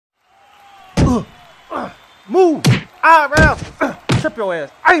Move. Ralph. Trip your ass.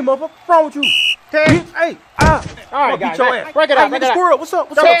 Hey, motherfucker, what's wrong with you? Ted, hey, All right, guys. Break it up. Hey, nigga, square up. What's up?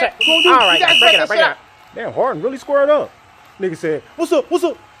 What's up? All right, break it up. Damn, Harden really squared up. Nigga said, what's up? What's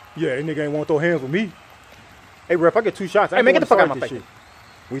up? Yeah, that nigga ain't want to throw hands with me. Hey, ref, I get 2 shots. Hey, man, get the fuck out of my face. Shit.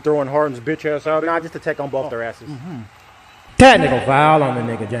 We throwing Harden's bitch ass out? Nah, just to take on both their asses. Technical foul on the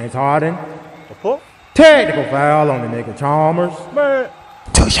nigga James Harden. A pull? Technical foul on the nigga Chalmers. Man.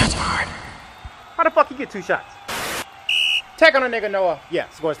 2 shots for Harden. How the fuck you get 2 shots? Take on a nigga Noah. Yeah,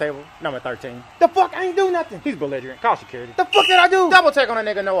 scores table, number 13. The fuck? I ain't do nothing. He's belligerent. Call security. The fuck did I do? Double take on a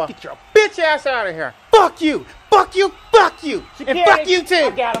nigga Noah. Get your bitch ass out of here. Fuck you. Fuck you. Fuck you. Security. And fuck you too.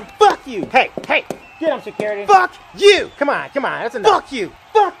 I got him. Fuck you. Hey, get him, security. Fuck you. Come on, that's enough. Fuck you.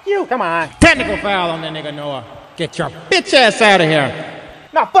 Fuck you. Come on. Technical foul on the nigga Noah. Get your bitch ass out of here.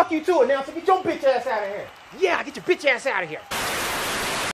 Now fuck you too, announcer. Get your bitch ass out of here. Yeah, get your bitch ass out of here.